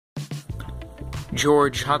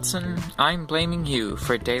George Hudson, I'm blaming you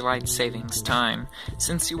for daylight savings time,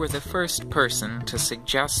 since you were the first person to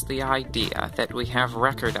suggest the idea that we have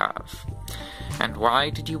record of. And why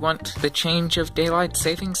did you want the change of daylight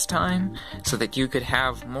savings time? So that you could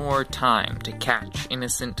have more time to catch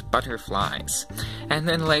innocent butterflies, and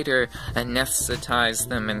then later anesthetize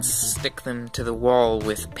them and stick them to the wall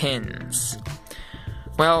with pins.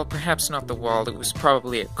 Well, perhaps not the wall, it was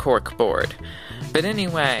probably a corkboard. But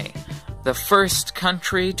anyway, the first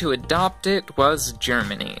country to adopt it was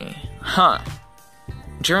Germany.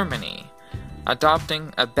 Germany.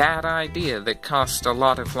 Adopting a bad idea that cost a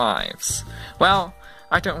lot of lives. Well,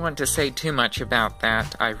 I don't want to say too much about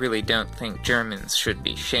that. I really don't think Germans should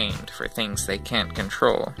be shamed for things they can't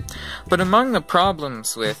control. But among the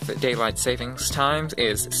problems with daylight savings times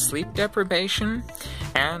is sleep deprivation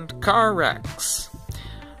and car wrecks.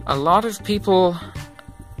 A lot of people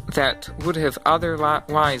that would have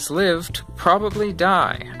otherwise lived probably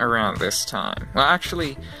die around this time. Well,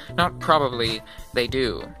 actually, not probably, they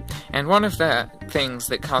do. And one of the things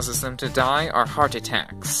that causes them to die are heart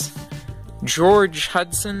attacks. George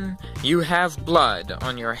Hudson, you have blood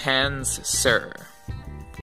on your hands, sir.